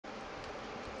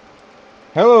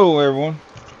Hello, everyone.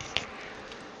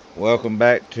 Welcome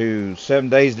back to 7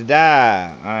 Days to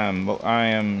Die. I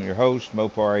am your host,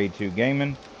 ep4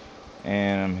 Gaming,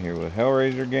 and I'm here with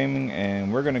Hellraiser Gaming,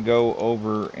 and we're gonna go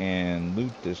over and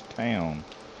loot this town.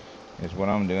 Is what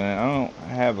I'm doing. I don't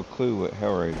have a clue what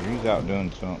Hellraiser. He's out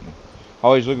doing something.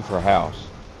 Oh, he's looking for a house.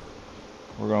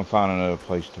 We're gonna find another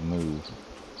place to move.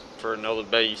 For another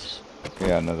base.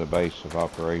 Yeah, another base of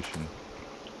operation.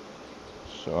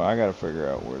 So I gotta figure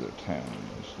out where the town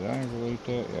is. Did I ever loot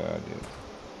that? Yeah, I did.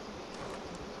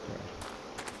 Okay.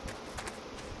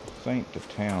 I think the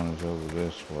town is over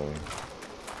this way,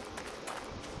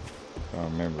 if I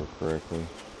remember correctly.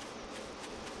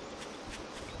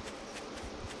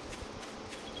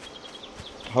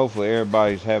 Hopefully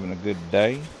everybody's having a good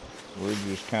day. We're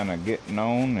just kind of getting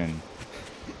on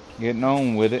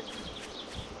with it.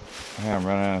 I'm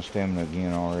running out of stamina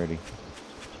again already.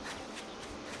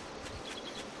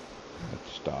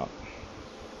 Let's stop.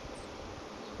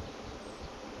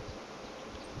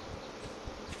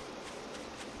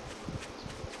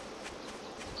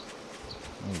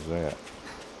 What is that?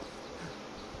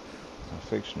 I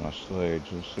fixed my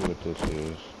sledge. Let's see what this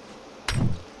is.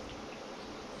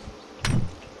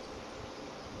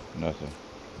 Nothing.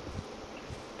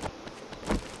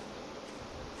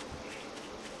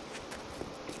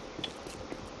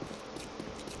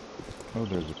 Oh,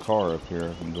 there's a car up here.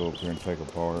 I can go up here and take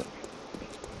apart.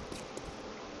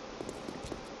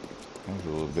 That was a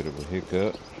little bit of a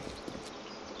hiccup.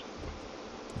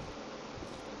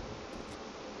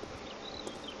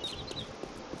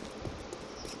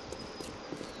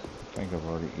 I think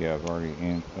I've already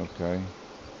in. Okay.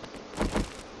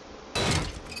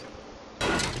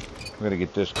 We're gonna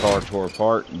get this car tore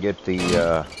apart and get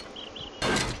the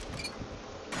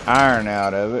iron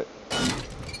out of it.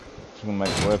 It's gonna make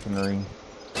weaponry.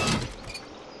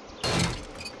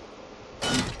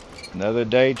 Another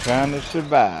day trying to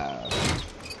survive.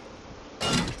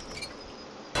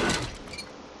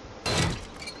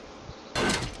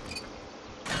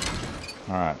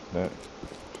 Alright, that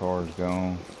car's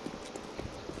gone.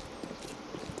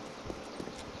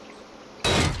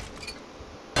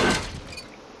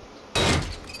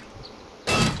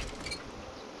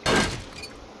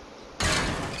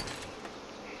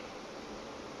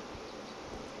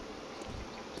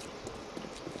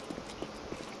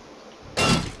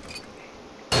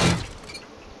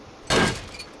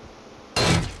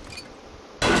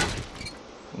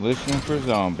 Listening for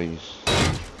zombies.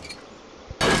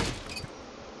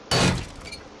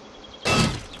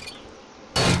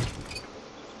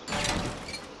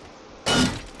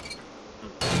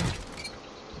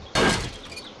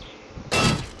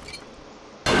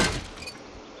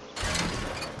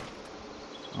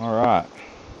 Alright.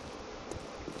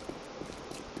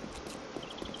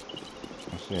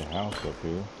 I see a house up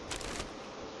here.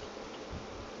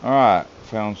 Alright,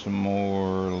 found some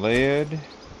more lead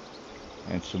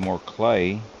and some more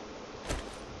clay.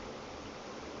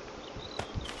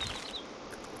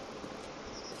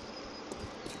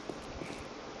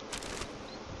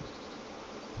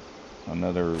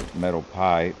 Another metal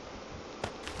pipe.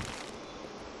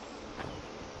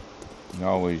 You can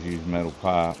always use metal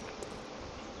pipe.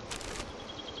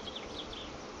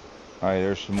 Alright,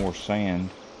 there's some more sand.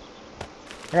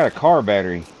 I got a car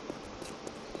battery.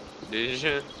 Did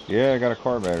you? Yeah, I got a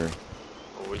car battery.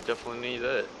 Well, we definitely need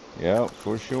that. Yep,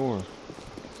 for sure.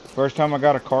 First time I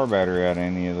got a car battery out of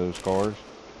any of those cars.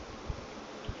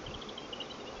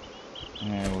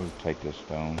 Yeah, we'll take this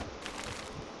stone.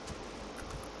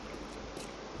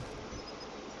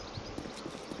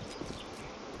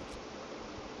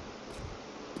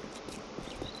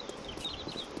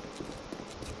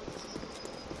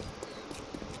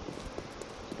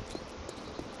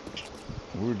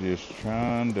 We're just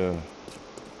trying to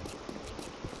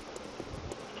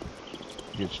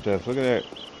get stuff. Look at that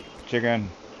chicken.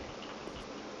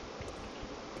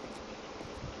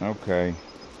 Okay.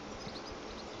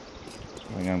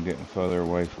 I think I'm getting further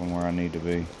away from where I need to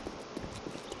be.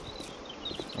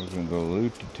 I was gonna go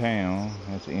loot the town.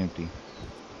 That's empty.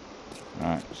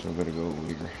 Alright, so I gotta go over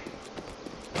here.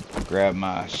 Grab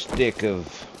my stick of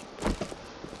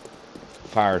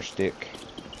fire stick.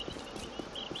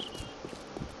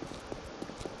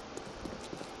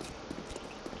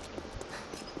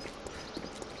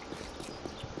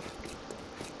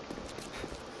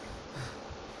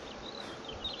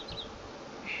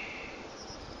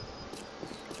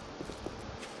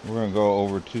 We're gonna go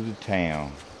over to the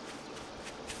town.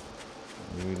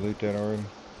 Did we loot that already?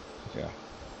 Yeah.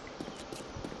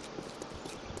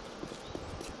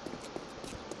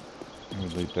 We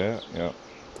loot that? Yep.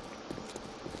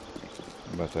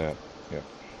 How about that? Yep.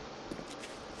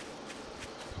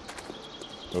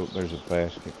 Oh, there's a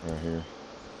basket right here.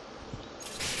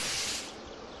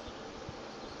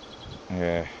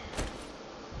 Yeah.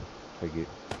 Take it.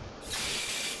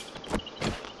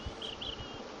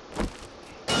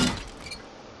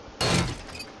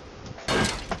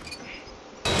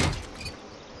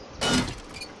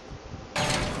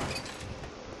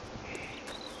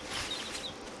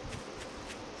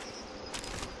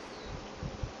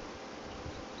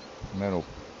 Metal.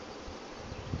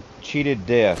 Cheated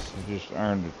death. I just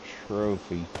earned a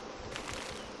trophy.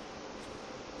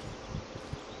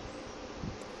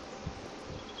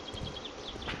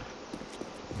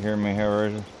 You hear me,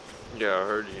 helrazer? Yeah, I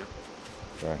heard you.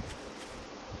 Okay.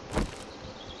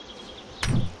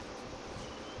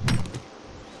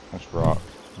 That's rock.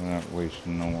 I'm not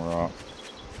wasting no more rock.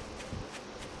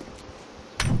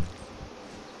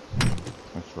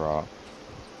 That's rock.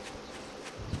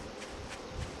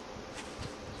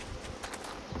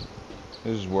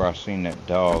 This is where I seen that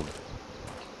dog.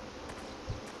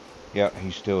 Yep,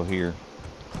 he's still here.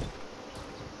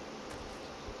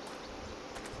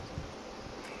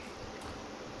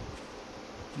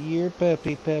 Here,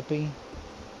 puppy, puppy.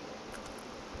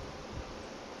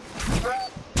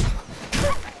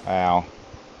 Ow.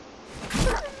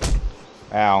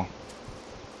 Ow.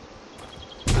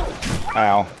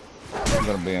 Ow. I'm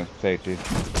gonna be infected.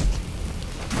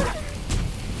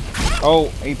 Oh,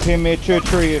 he pinned me to a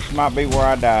tree. This might be where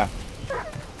I die.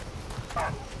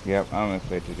 Yep, I'm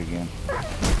infected again.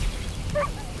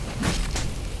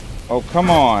 Oh, come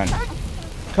on.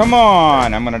 Come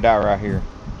on. I'm gonna die right here.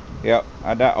 Yep,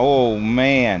 I died. Oh,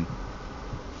 man.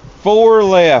 4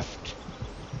 left.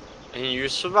 And you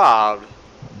survived.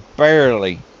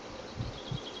 Barely.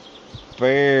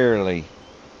 Barely.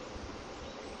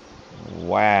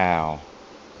 Wow.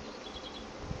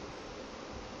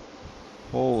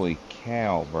 Holy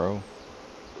cow, bro.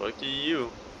 Lucky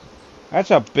you.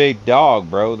 That's a big dog,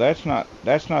 bro. That's not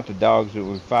the dogs that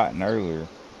we were fighting earlier.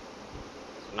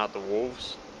 Not the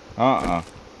wolves. Uh-uh.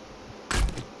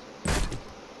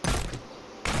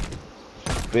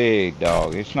 Big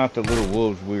dog. It's not the little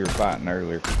wolves we were fighting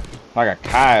earlier. Like a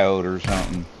coyote or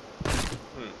something.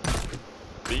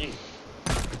 B.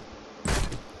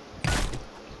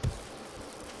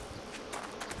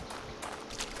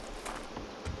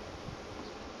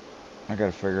 I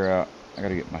gotta figure out. I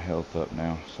gotta get my health up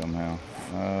now somehow.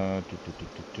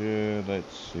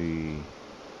 Let's see.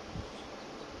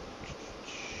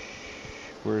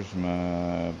 Where's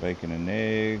my bacon and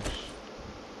eggs?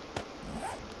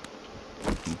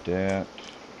 Eat that.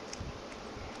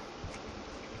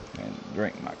 And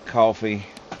drink my coffee.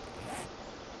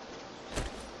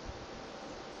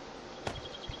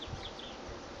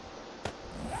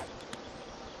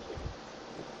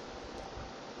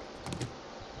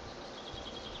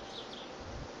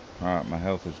 Alright, my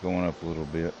health is going up a little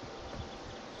bit.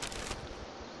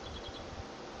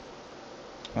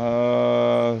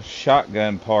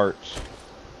 Shotgun parts.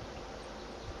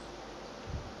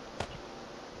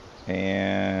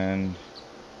 And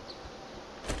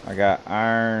I got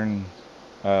iron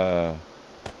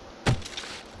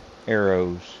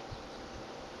arrows.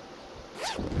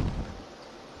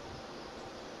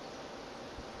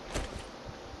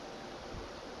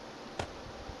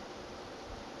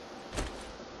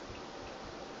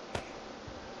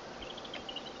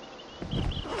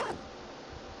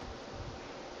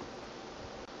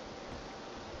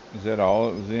 Is that all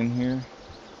that was in here?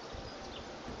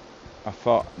 I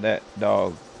fought that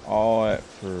dog all that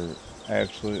for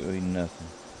absolutely nothing.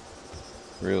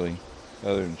 Really.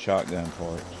 Other than shotgun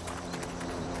parts.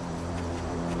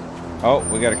 Oh,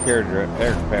 we got a care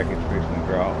package fixing to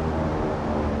drop.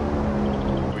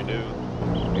 We do.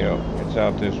 Yep, it's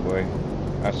out this way.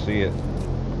 I see it.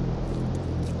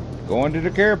 Going to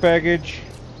the care package.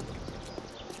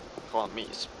 Call me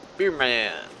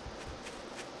Spearman.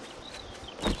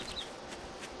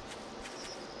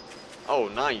 Oh,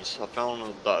 nice. I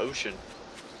found the ocean.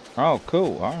 Oh,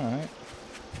 cool. Alright.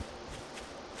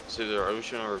 It's either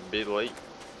ocean or a big lake.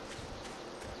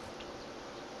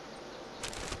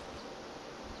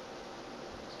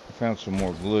 I found some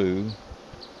more glue.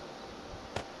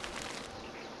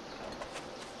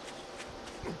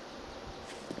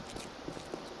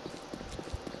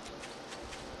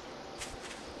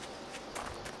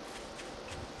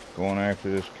 Going after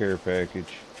this care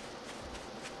package.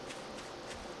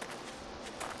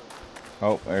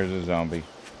 Oh, there's a zombie.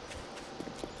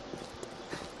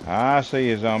 I see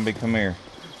you, zombie. Come here.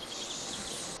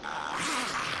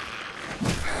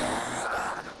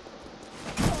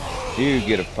 You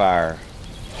get a fire.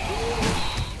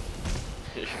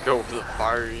 You go with the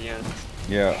fire again.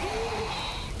 Yeah.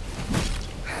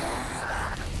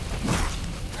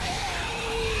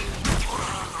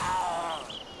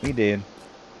 He did.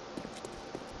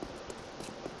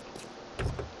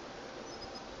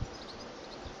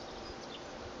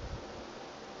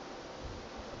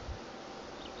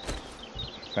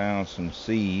 Found some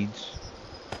seeds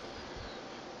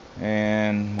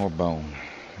and more bone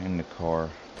in the car.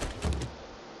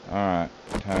 Alright,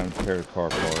 time to tear the car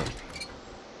apart.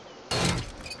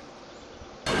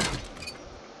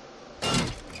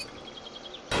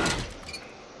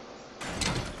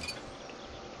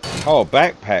 Oh, a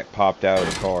backpack popped out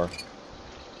of the car.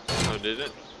 Oh, did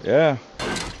it? Yeah.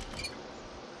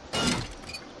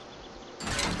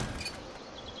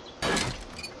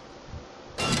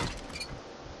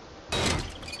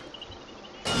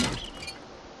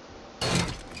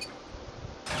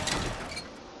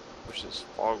 Wish this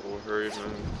fog will hurry up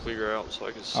and clear out so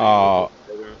I can see a Oh,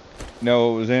 little bit better.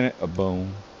 no, it was in it. A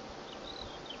bone.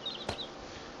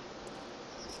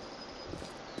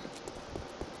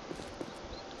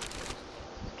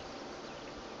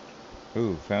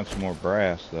 Ooh, found some more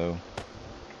brass though.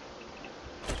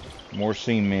 More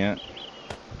cement.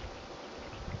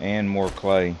 And more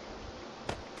clay.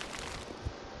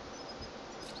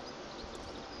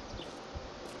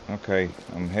 Okay,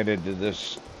 I'm headed to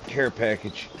this care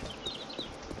package.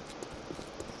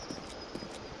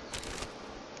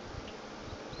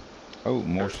 Oh,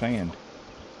 more sand.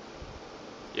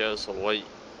 Yeah, it's a lake.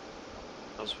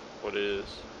 That's what it is.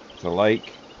 It's a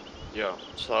lake. Yeah,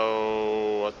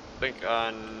 so I think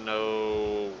I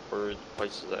know where the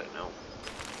place is at now.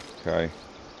 Okay.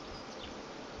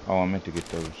 Oh, I meant to get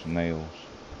those nails.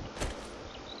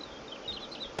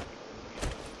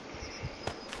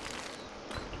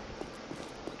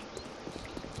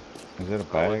 Is that a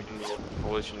bag?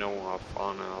 I'll let you know when I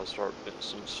find it. I'll start getting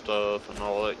some stuff and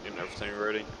all that, getting everything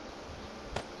ready.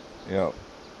 Yep.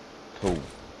 Cool.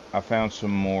 I found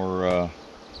some more,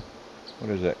 what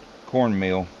is that?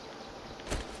 Cornmeal.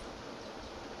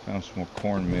 Found some more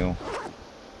cornmeal.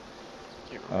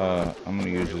 I'm gonna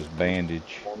use this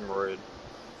bandage. Cornbread.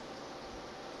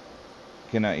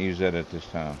 Cannot use that at this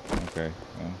time. Okay.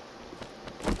 Well.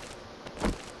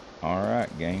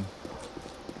 Alright, gang.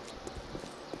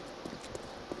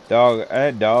 Dog,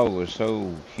 that dog was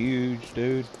so huge,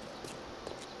 dude.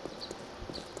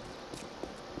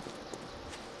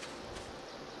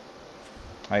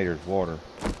 Hey, there's water.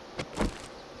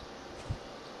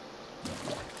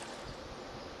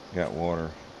 Got water.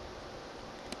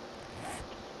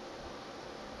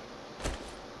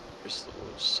 There's the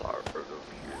little side road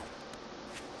over here.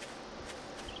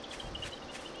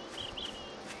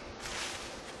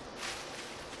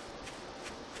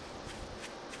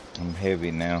 I'm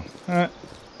heavy now. Huh.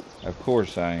 Of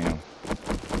course I am. I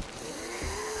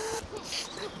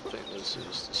think this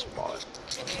is the spot.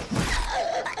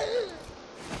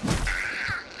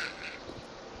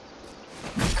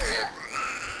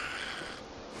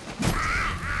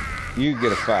 You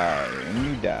get a fire and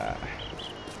you die.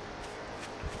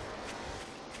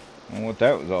 I don't know what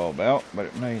that was all about, but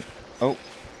it made... Oh.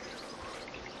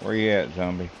 Where you at,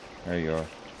 zombie? There you are.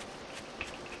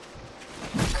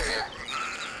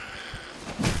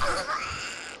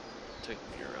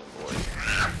 Taking me around the lake.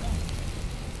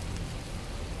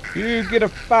 You get a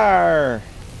fire.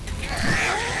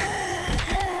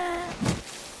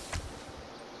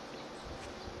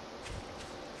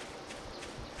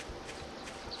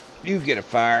 You get a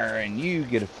fire, and you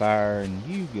get a fire, and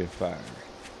you get a fire.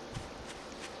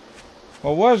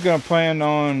 Well, I was going to plan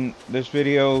on this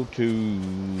video to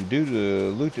do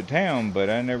the loot the town, but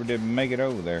I never did make it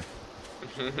over there.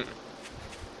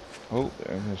 Oh,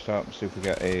 I'm going to stop and see if we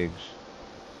got eggs.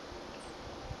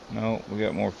 No, we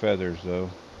got more feathers,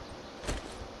 though.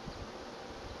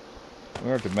 We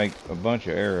have to make a bunch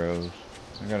of arrows.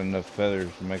 I got enough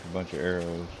feathers to make a bunch of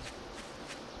arrows.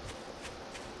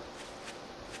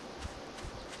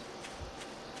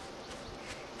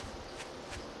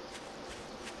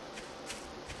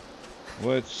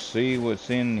 Let's see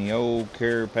what's in the old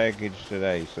care package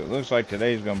today. So it looks like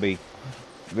today's going to be,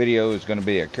 video is going to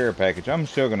be a care package. I'm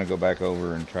still going to go back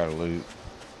over and try to loot.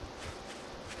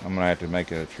 I'm going to have to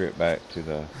make a trip back to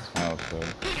the house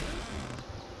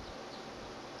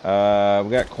though. We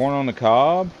got corn on the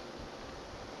cob.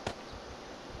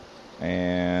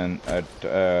 And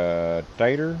a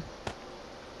tater.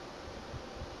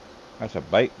 That's a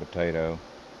baked potato.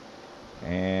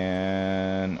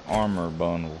 And armor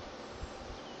bundle.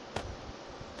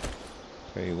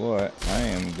 Tell you what, I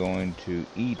am going to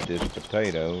eat this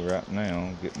potato right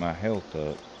now, get my health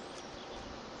up.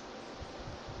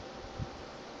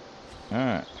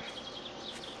 Alright.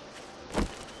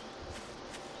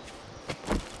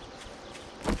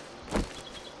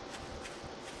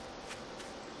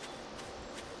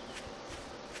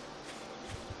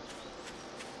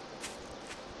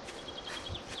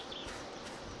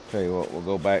 Tell you what, we'll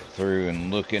go back through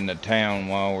and look in the town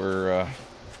while we're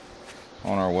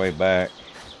on our way back.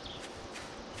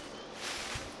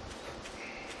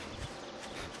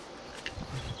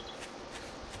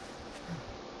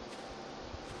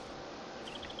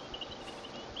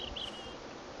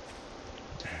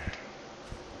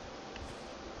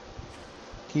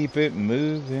 Keep it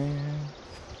moving.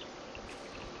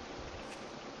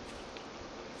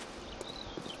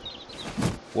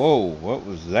 Whoa, what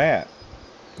was that?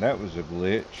 That was a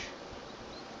glitch.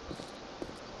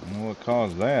 I don't know what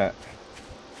caused that.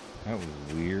 That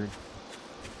was weird.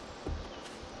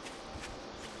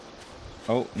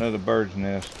 Oh, another bird's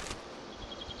nest.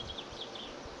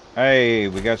 Hey,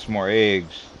 we got some more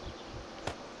eggs.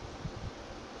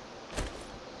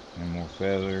 And more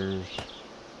feathers.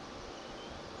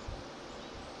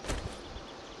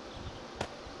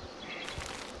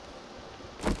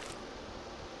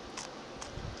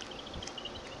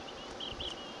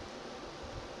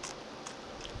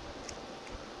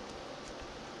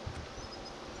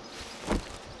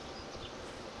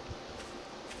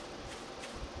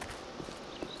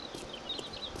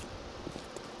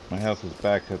 My health is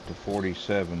back up to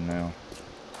 47 now.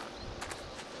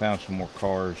 Found some more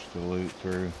cars to loot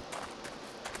through.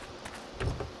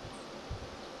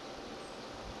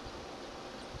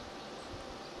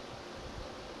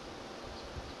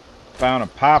 Found a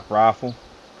pipe rifle.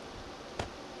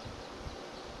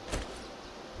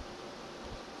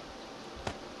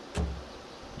 Did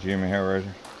you hear me,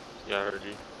 Hellraiser? Yeah, I heard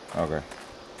you. Okay.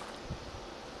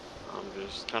 I'm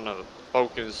just kind of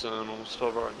focusing on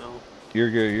stuff right now. You're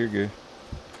good, you're good.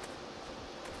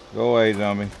 Go away,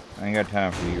 zombie. I ain't got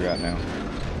time for you right now.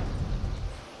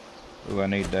 Ooh, I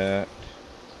need that.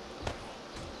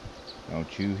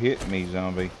 Don't you hit me,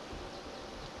 zombie.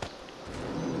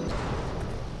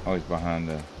 Oh, he's behind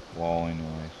the wall anyways.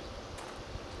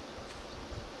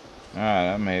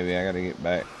 Alright, maybe I gotta get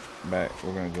back.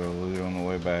 We're gonna go loot on the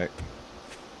way back.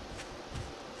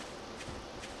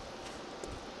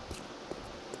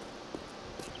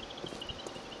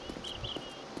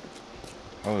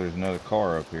 Oh, there's another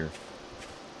car up here.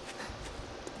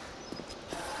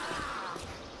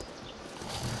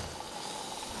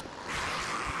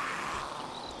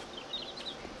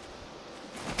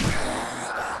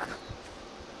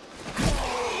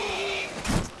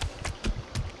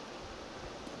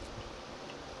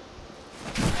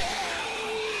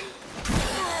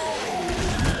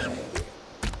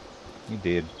 You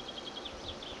did.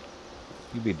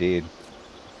 You be dead.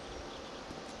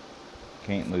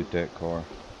 Can't loot that car.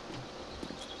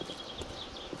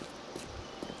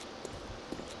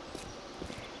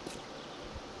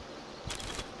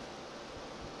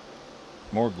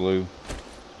 More glue.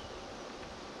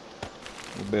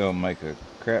 We'll be able to make a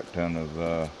crap ton of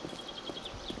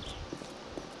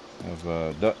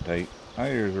duct tape. Oh,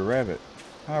 here's a rabbit.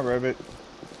 Hi, rabbit.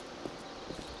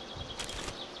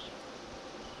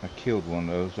 I killed one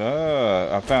of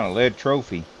those. I found a lead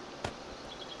trophy.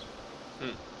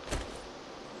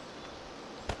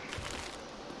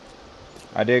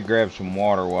 I did grab some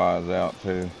water while I was out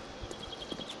too.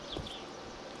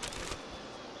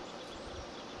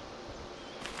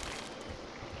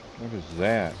 What is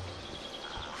that?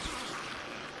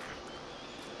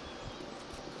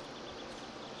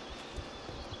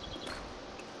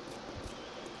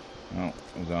 Oh,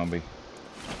 a zombie.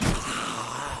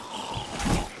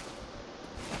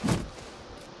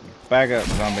 Back up,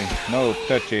 zombie. No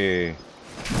touchy.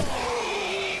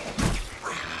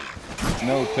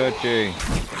 No touchy.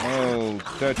 No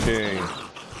touchy.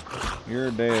 You're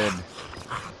dead.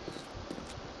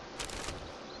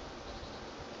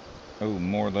 Oh,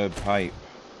 more lead pipe.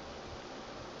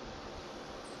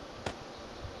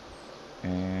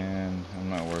 And I'm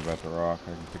not worried about the rock.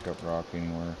 I can pick up rock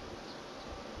anywhere.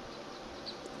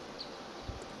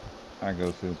 I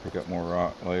go through and pick up more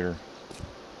rock later.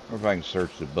 Or if I can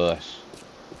search the bus.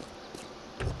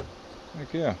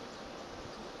 Heck yeah.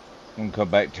 I'm gonna come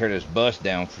back and tear this bus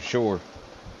down for sure.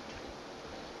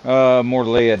 More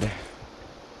lead.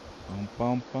 Boom,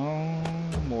 boom,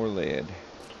 boom. More lead.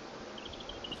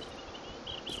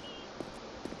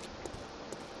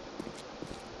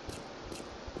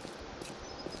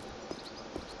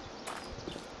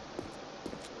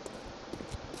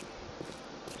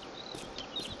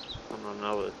 I'm in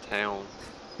another town.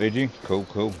 Did you? Cool,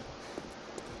 cool.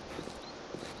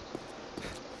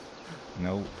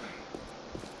 Nope.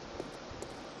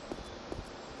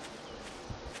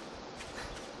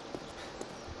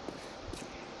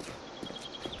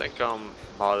 I think I'm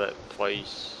by that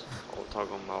place I was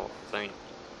talking about, I think.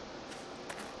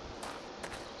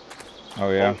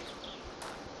 Oh yeah?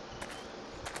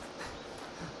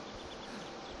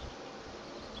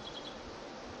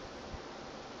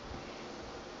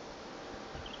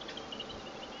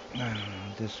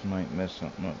 This might mess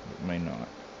something up, but it may not.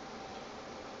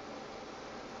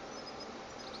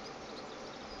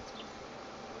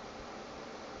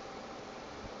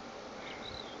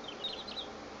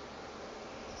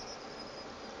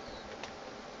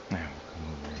 Now, come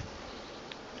over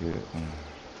here. Do it.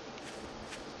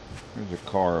 There's a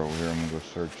car over here. I'm gonna go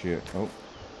search it. Oh.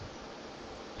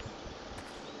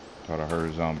 Thought I heard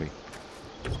a zombie.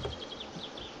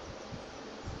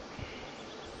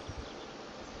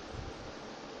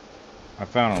 I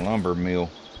found a lumber mill.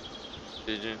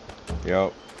 Did you?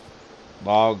 Yep.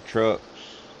 Log trucks.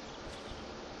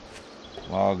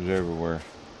 Logs everywhere.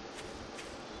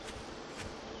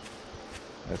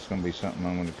 That's gonna be something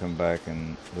I'm gonna come back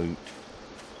and loot.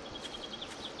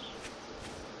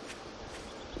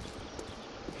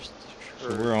 So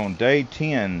we're on day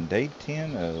 10. Day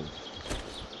 10 of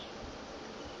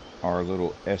our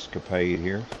little escapade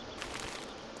here.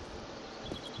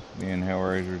 Me and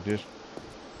Hellraiser just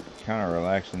kind of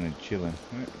relaxing and chilling.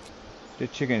 The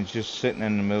chicken's just sitting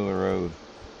in the middle of the road.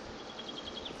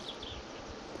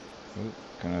 Ooh,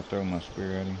 can I throw my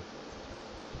spear at him?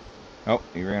 Oh,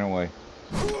 he ran away.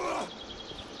 Oh.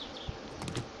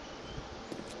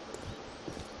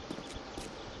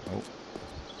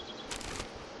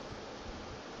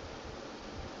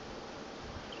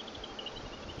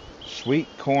 Sweet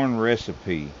corn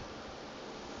recipe.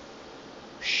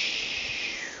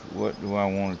 What do I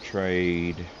want to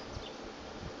trade?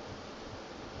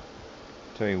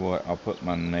 Tell you what, I'll put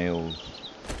my nails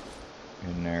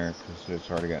in there because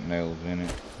it's already got nails in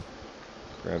it.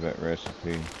 Grab that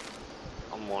recipe.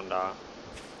 I'm gonna die.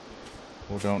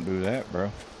 Well, don't do that,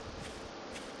 bro.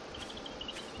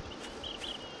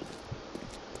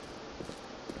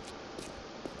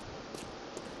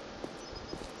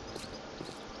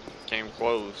 Came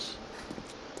close.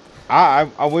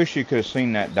 I wish you could have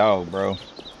seen that dog, bro.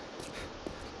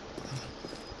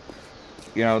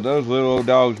 You know, those little old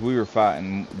dogs we were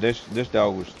fighting, this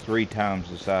dog was 3 times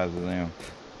the size of them.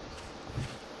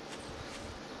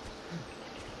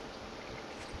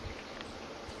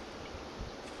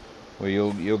 Well,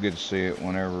 you'll get to see it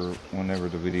whenever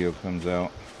the video comes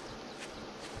out.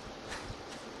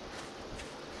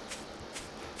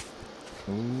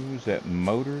 Ooh, is that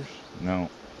motors? No.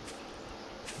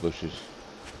 Bushes.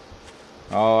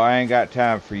 Oh, I ain't got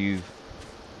time for you.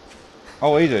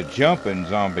 Oh, he's a jumping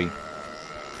zombie.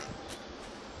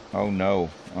 Oh no.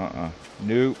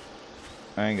 Nope.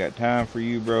 I ain't got time for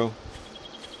you, bro.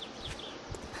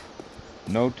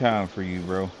 No time for you,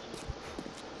 bro.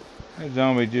 That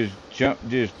zombie just jumped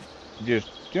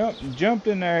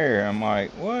in the air. I'm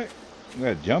like, what? We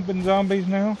got jumping zombies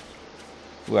now?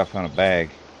 Ooh, I found a bag.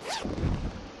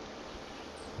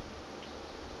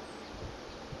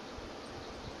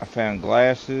 I found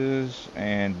glasses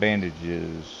and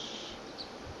bandages.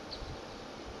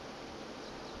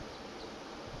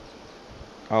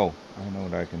 Oh, I know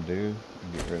what I can do.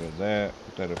 Get rid of that.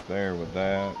 Put that up there with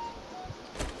that.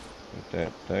 Put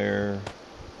that there.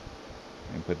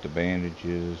 And put the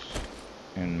bandages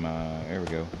in my... There we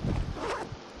go.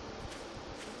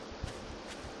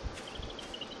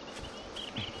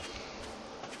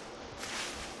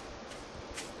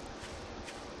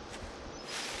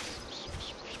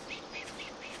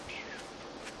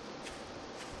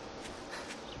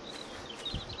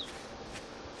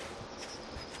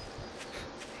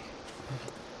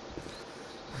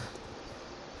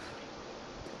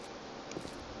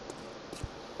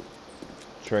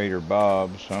 Trader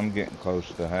Bob's, so I'm getting close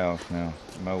to the house now.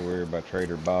 I'm over here by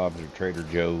Trader Bob's or Trader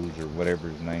Joe's or whatever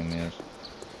his name is.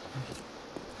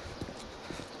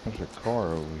 There's a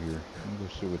car over here. Let me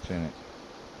go see what's in it.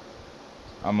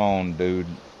 I'm on, dude.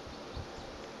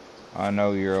 I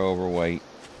know you're overweight.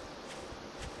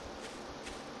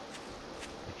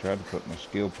 I tried to put my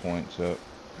skill points up.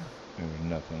 There was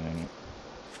nothing in it.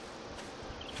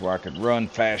 So I could run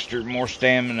faster, more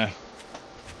stamina.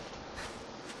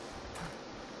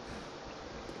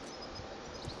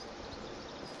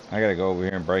 I gotta go over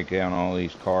here and break down all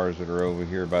these cars that are over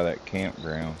here by that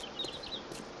campground.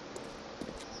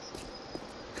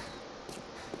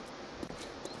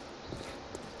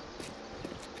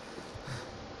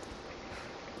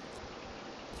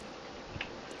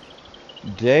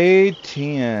 Day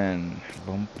 10.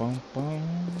 Bum, bum, bum.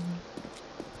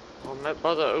 I'm met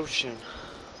by the ocean.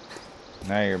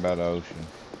 Now you're by the ocean.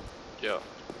 Yeah.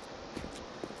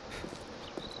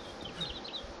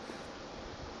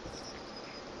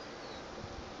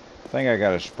 I think I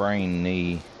got a sprained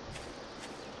knee.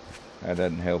 That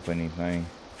doesn't help anything.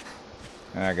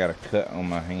 And I got a cut on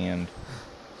my hand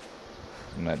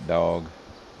from that dog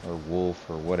or wolf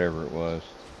or whatever it was.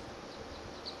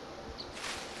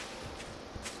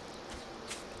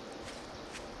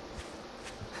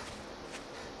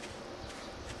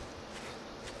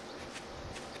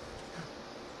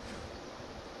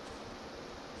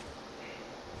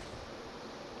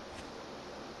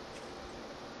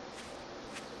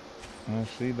 I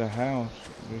see the house.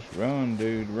 Just run,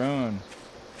 dude, run.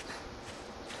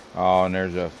 Oh, and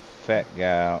there's a fat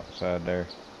guy outside there.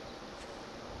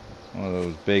 One of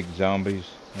those big zombies.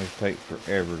 They take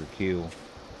forever to kill.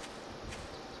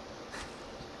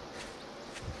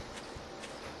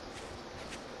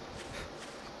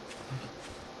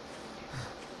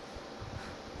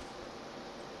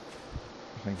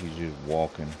 I think he's just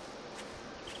walking.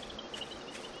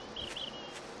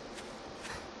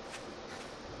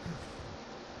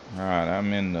 Alright,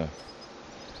 I'm in the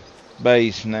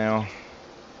base now.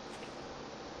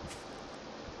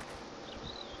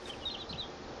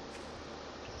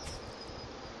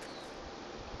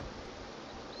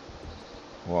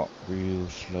 Walk real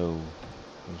slow,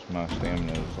 because my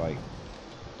stamina is like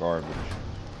garbage.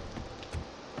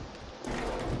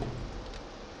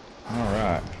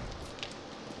 Alright.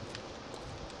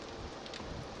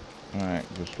 Alright,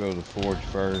 let's go to the forge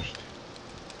first.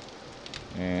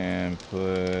 And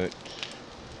put...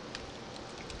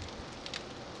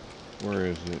 where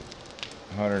is it?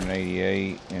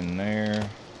 188 in there.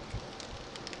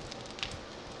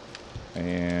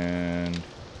 And...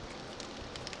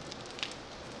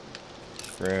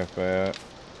 scrap out.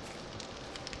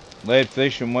 Lead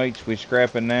fishing weights, we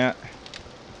scrapping that?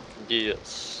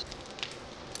 Yes.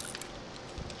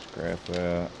 Scrap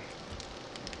out.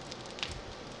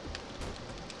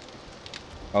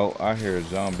 Oh, I hear a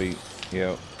zombie.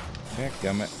 Yep.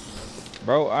 Dadgummit.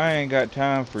 Bro, I ain't got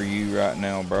time for you right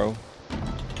now, bro.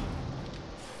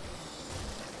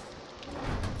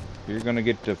 You're gonna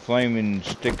get the flaming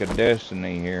stick of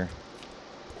destiny here.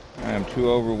 I am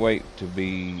too overweight to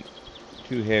be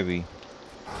too heavy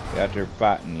out there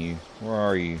fighting you. Where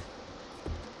are you?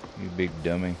 You big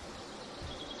dummy.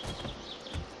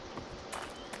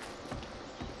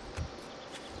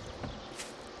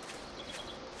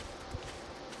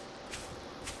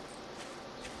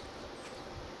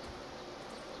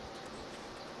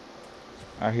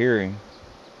 I hear him.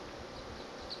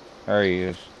 There he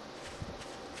is.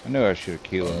 I knew I should have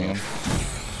killed him.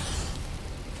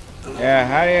 Yeah,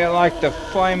 how do you like the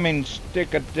flaming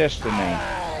stick of destiny?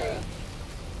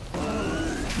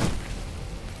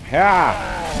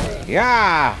 Yeah!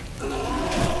 Yeah!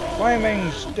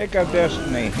 Flaming stick of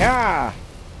destiny. Yeah!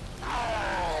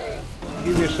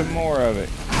 Give you some more of it.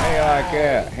 How do you like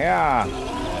that? Yeah!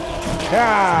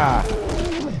 Yeah!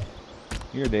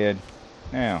 You're dead.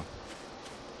 Now.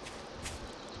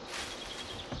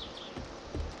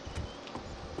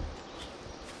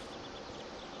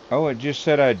 Oh, it just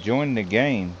said I joined the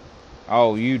game.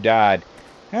 Oh, you died.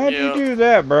 How'd you do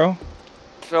that, bro?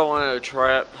 Fell in a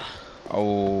trap.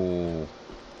 Oh.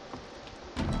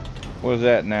 What is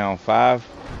that now? 5?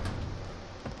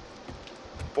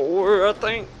 4, I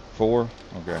think. 4?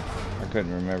 Okay. I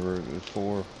couldn't remember if it was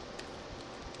 4.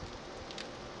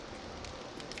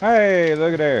 Hey,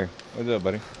 look at there. What's up,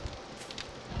 buddy?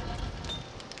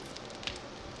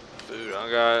 Dude, I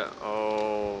got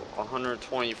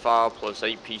 125 plus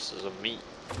 8 pieces of meat.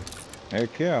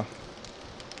 Heck yeah.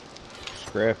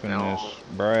 Scrapping this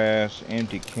brass,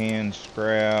 empty can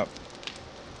scrap.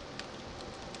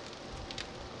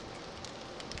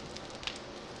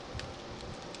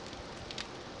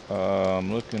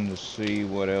 I'm looking to see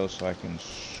what else I can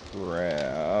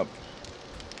scrap.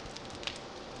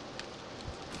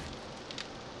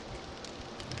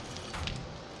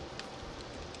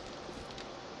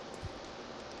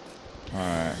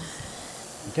 Alright.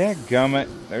 Dadgummit,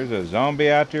 there's a zombie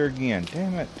out there again.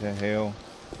 Damn it to hell.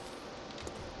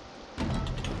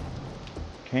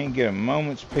 Can't get a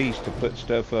moment's peace to put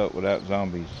stuff up without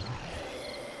zombies.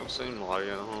 Don't seem like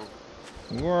it, huh?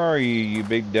 Where are you, you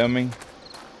big dummy?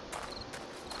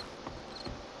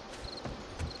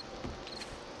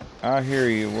 I hear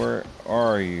you. Where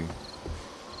are you?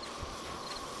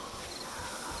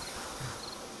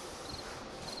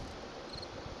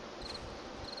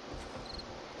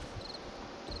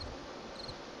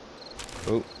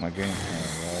 Oh, my game.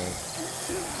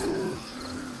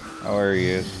 Oh, there he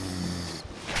is.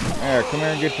 There, come here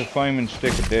and get the flaming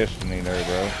stick of destiny there,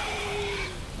 bro.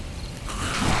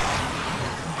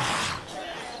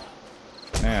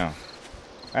 Now.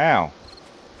 Ow.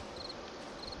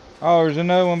 Oh, there's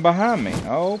another one behind me.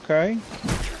 Oh, okay.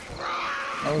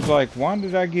 I was like, why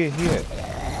did I get hit?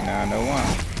 Now I know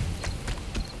why.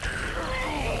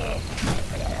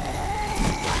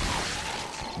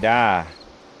 Die.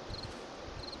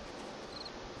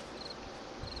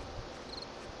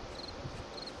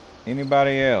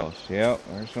 Anybody else? Yep,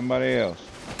 there's somebody else.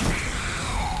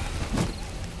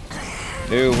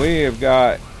 Dude, we've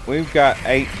got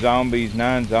 8 zombies,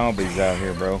 9 zombies out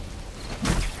here, bro.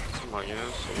 Oh my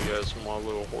goodness, so we got some more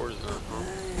little hordes now, huh?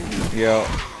 Yep.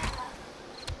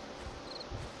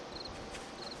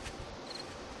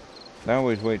 I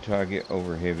always wait till I get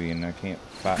over heavy and I can't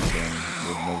fight them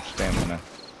with no stamina.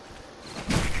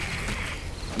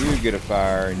 You get a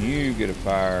fire and you get a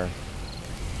fire.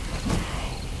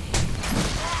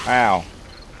 Ow.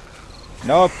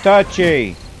 No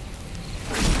touchy.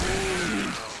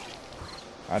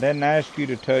 I didn't ask you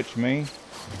to touch me.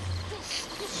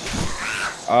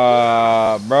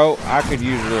 Bro, I could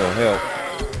use a little help.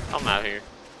 I'm out here.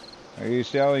 You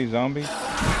see all these zombies?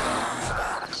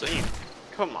 See?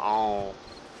 Come on.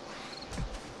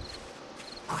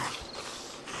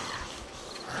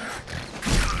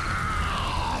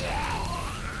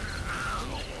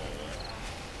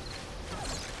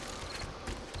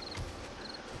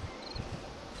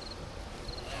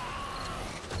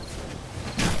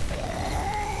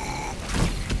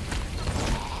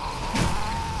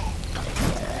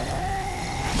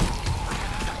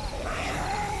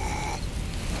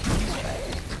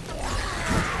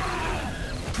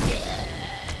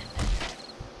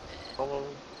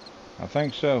 I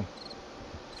think so.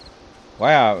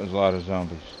 Wow, it was a lot of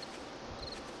zombies.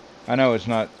 I know it's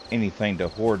not anything to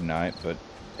horde night, but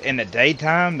in the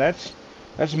daytime, that's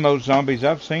the most zombies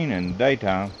I've seen in the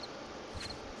daytime.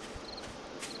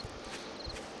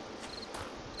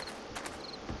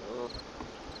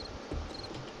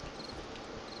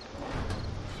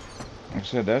 Like I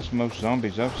said, that's the most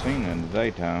zombies I've seen in the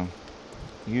daytime.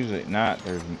 Usually at night,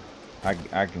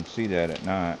 I can see that at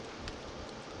night.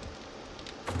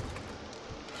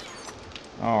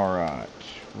 Alright,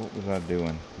 what was I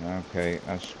doing? Okay,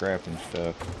 I was scrapping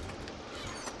stuff.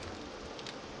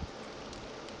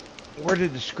 Where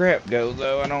did the scrap go,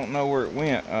 though? I don't know where it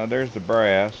went. There's the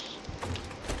brass.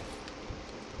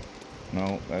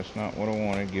 No, that's not what I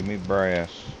wanted. Give me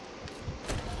brass.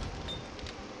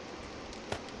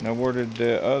 Now, where did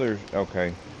the others...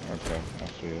 Okay, I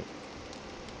see it.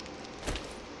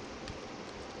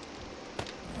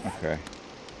 Okay.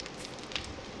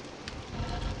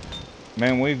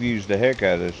 Man, we've used the heck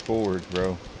out of this forge,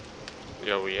 bro.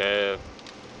 Yeah, we have.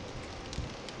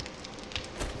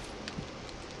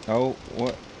 Oh,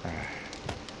 what?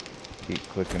 Keep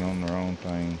clicking on the wrong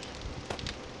things.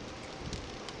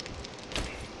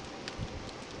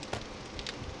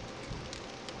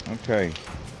 Okay.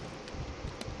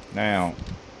 Now,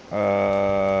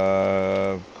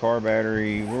 car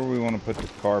battery. Where do we want to put the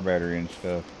car battery and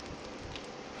stuff?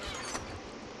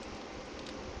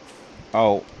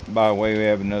 Oh, by the way, we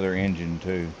have another engine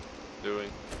too.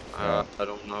 Doing. Yeah. I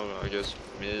don't know. I guess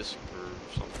misc or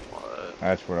something like that.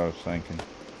 That's what I was thinking.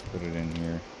 Put it in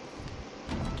here.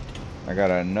 I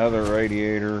got another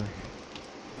radiator.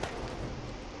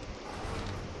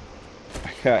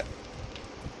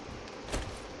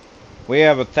 We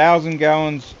have 1,000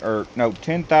 gallons, or no,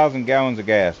 10,000 gallons of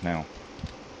gas now.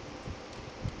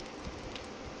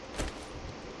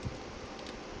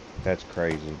 That's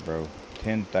crazy, bro.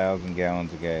 10,000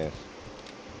 gallons of gas.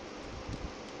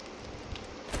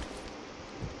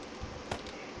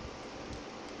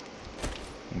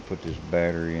 Let me put this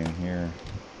battery in here.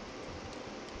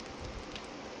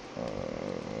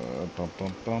 Bum,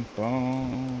 bum, bum,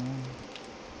 bum.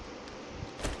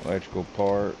 Electrical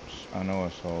parts. I know I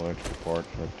saw electrical parts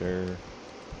right there.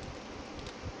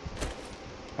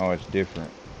 Oh, it's different.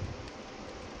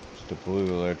 It's the blue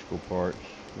electrical parts.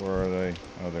 Where are they?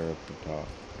 Oh, they're up the top.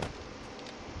 Okay.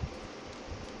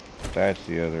 That's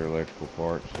the other electrical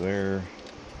parts there.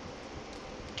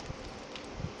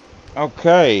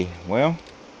 Okay, well.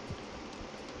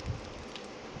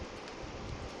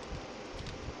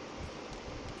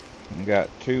 We got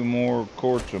 2 more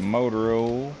quarts of motor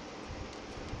oil.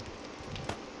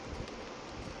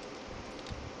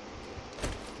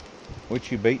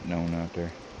 What you beating on out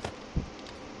there?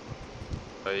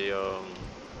 A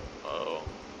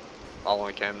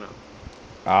filing cabinet.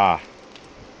 Ah.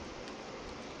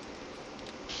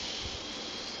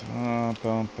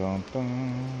 Bum, bum,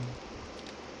 bum.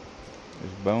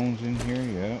 There's bones in here.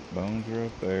 Yeah, bones are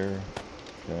up there.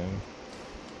 Okay.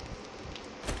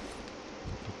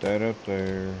 Put that up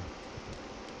there.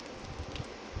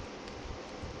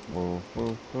 Whoa,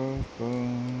 whoa, whoa, whoa,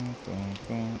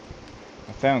 whoa, whoa.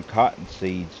 I found cotton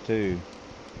seeds too.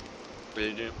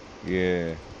 Did you?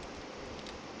 Yeah.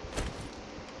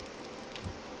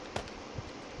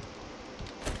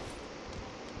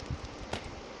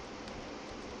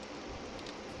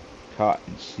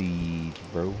 Cotton seeds,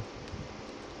 bro.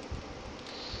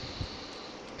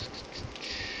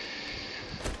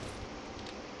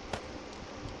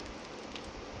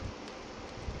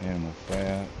 Animal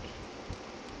fat.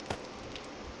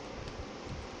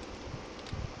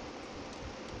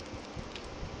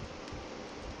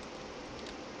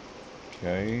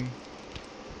 Okay.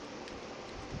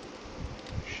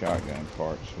 shotgun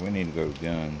parts. We need to go to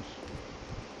guns.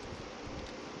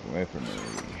 Weaponry.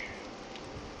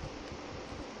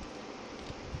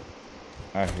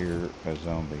 I hear a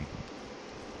zombie.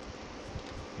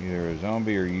 Either a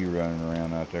zombie or you running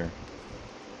around out there.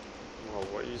 Oh,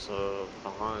 what is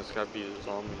behind? It's gotta be a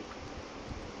zombie.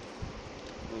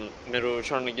 In the middle,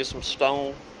 trying to get some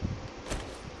stone.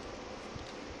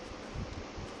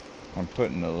 I'm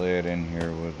putting the lead in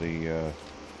here with the,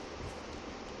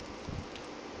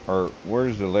 or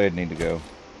where's the lead need to go?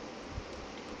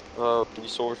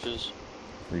 Resources.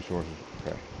 Resources,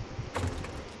 okay.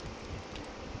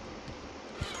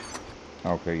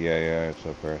 Okay, yeah, it's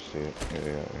up there, I see it.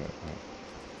 Yeah.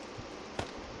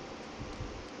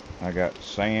 I got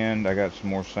sand, I got some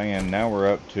more sand. Now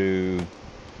we're up to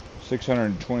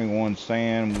 621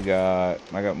 sand. I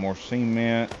got more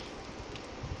cement.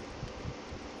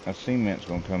 That cement's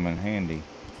gonna come in handy.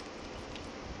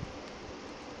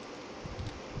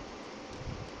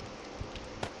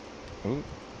 Ooh,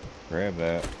 grab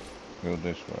that. Go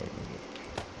this way with it.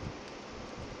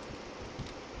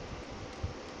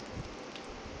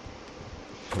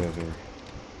 Feather.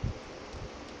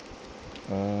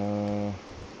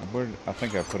 I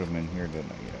think I put them in here,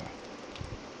 didn't I? Yeah.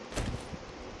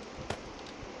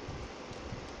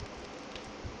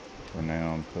 For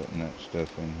now, I'm putting that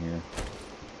stuff in here.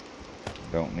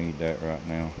 Don't need that right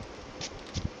now.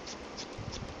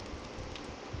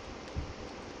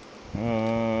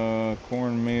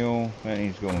 Cornmeal. That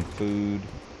needs to go in food.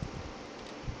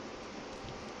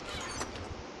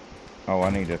 Oh, I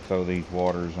need to throw these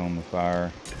waters on the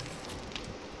fire.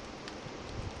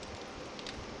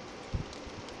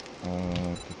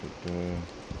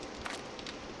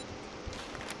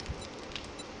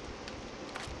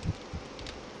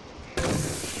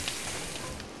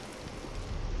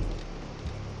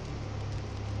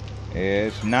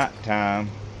 It's night time.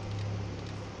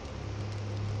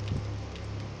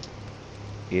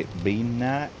 It be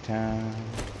night time.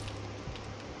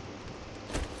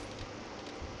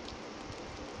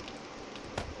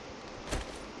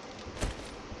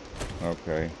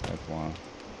 Okay, that's why.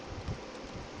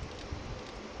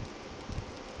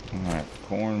 Alright,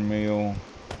 cornmeal.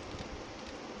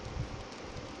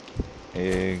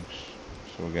 Eggs.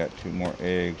 So we got 2 more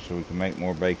eggs so we can make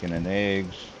more bacon and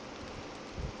eggs.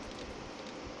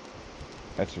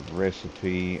 That's a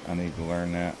recipe. I need to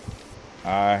learn that.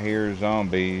 I hear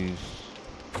zombies.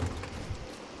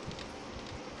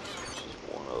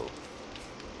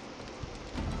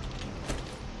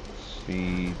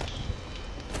 Seeds.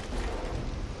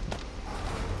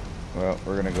 Well,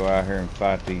 we're gonna go out here and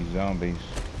fight these zombies.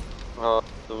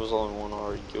 There was only one. I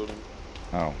already killed him.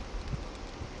 Oh.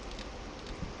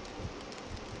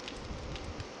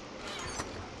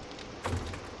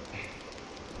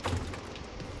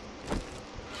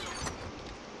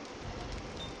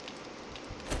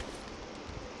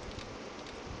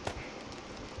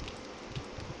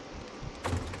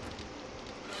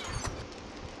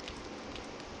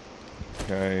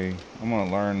 Okay, I'm gonna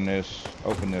learn this,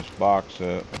 open this box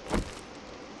up.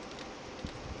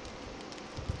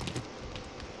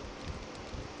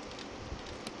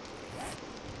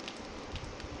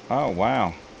 Oh,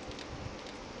 wow.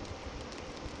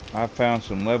 I found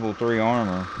some level 3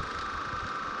 armor.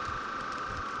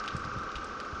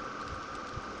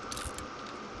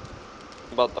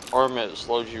 About the armor, it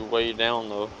slows you way down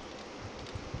though.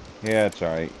 Yeah, it's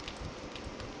alright.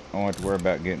 I don't have to worry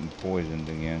about getting poisoned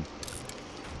again.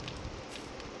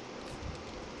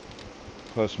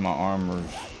 Plus my armor's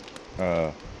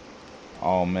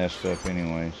all messed up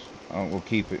anyways. We'll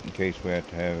keep it in case we have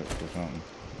to have it for something.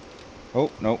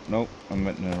 Oh, nope. I'm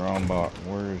in the wrong box.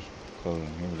 Where's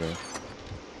clothing? Here we go.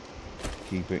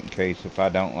 Keep it in case. If I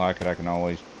don't like it, I can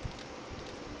always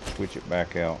switch it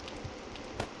back out.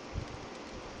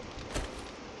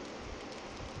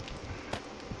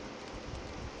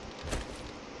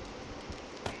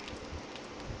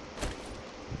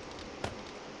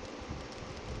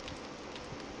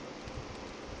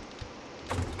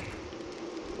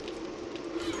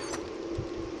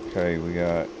 Okay, we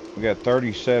got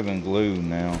 37 glue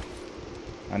now.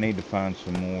 I need to find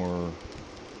some more.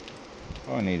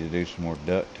 Oh, I need to do some more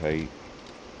duct tape.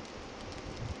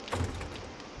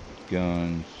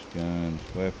 Guns,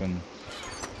 weapons.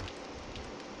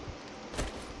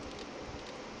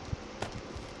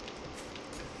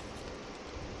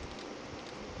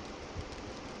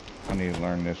 I need to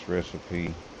learn this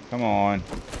recipe. Come on.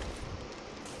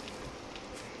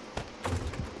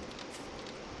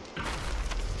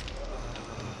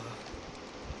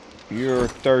 You're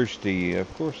thirsty.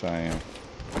 Of course I am.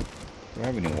 Do I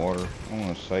have any water? I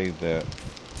want to save that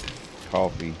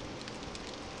coffee.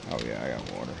 Oh yeah, I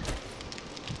got water.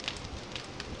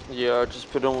 Yeah, I just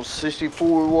put on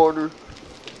 64 water.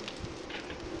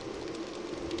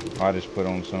 I just put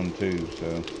on some too,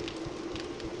 so.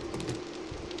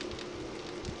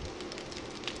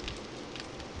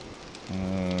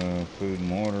 Food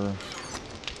and water.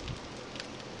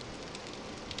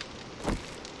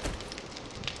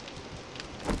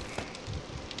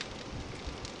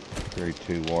 Carry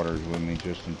 2 waters with me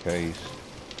just in case.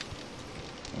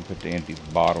 And put the empty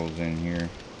bottles in here.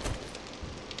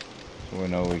 So we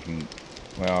know we can,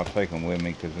 well, I'll take them with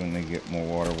me because then they get more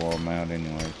water while I'm out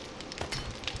anyways.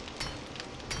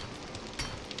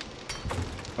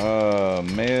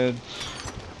 Meds.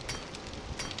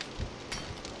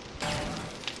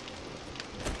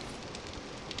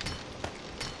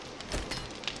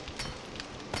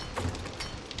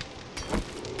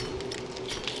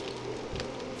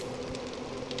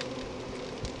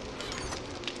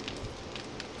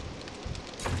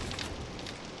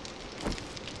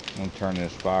 I'm gonna turn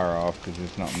this fire off because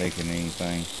it's not making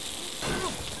anything.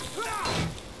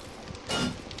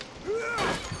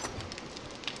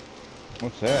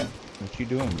 What's that? What you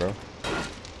doing, bro?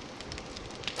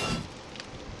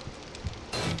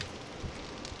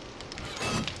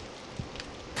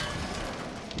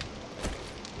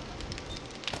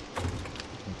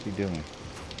 What's he doing?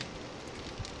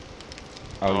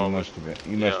 Oh, you must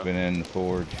have been in the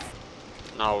forge.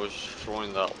 No, I was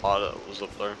showing that lot that was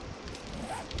up there.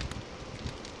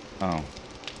 Oh.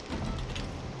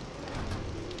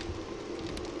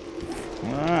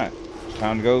 Alright. It's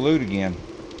time to go loot again.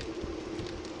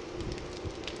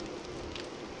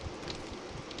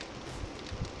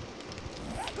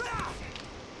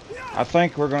 I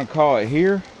think we're going to call it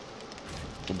here.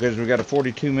 Because we got a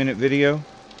 42-minute video.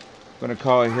 Going to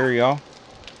call it here, y'all.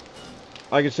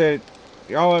 Like I said,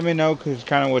 y'all let me know because it's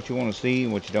kind of what you want to see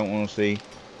and what you don't want to see.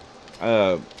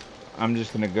 I'm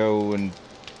just going to go and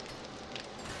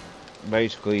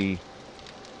basically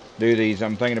do these.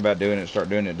 I'm thinking about doing it, start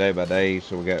doing it day by day.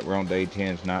 So we're on day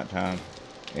 10, it's nighttime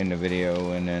in the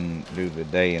video, and then do the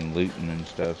day and looting and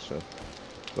stuff. So,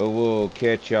 but we'll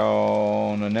catch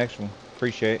y'all on the next one.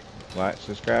 Appreciate it. Like,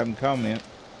 subscribe, and comment.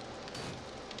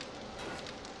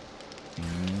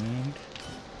 And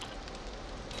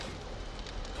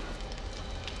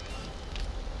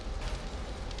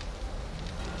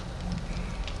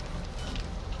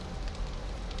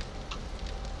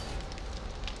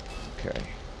okay.